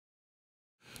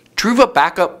Druva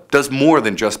Backup does more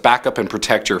than just backup and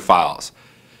protect your files.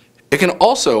 It can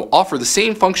also offer the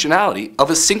same functionality of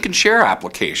a sync and share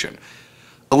application,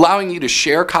 allowing you to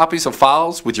share copies of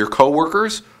files with your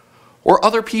coworkers or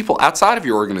other people outside of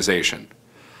your organization,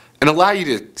 and allow you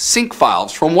to sync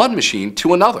files from one machine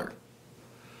to another.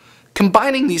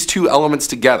 Combining these two elements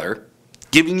together,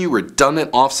 giving you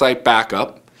redundant offsite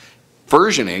backup,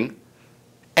 versioning,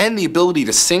 and the ability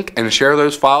to sync and share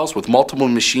those files with multiple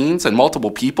machines and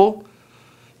multiple people,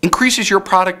 increases your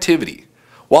productivity,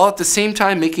 while at the same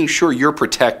time making sure you're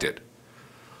protected.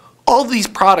 All of these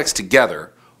products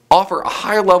together offer a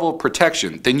higher level of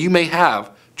protection than you may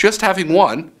have just having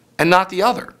one and not the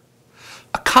other.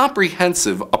 A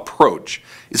comprehensive approach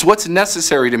is what's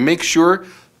necessary to make sure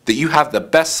that you have the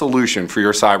best solution for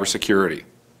your cybersecurity.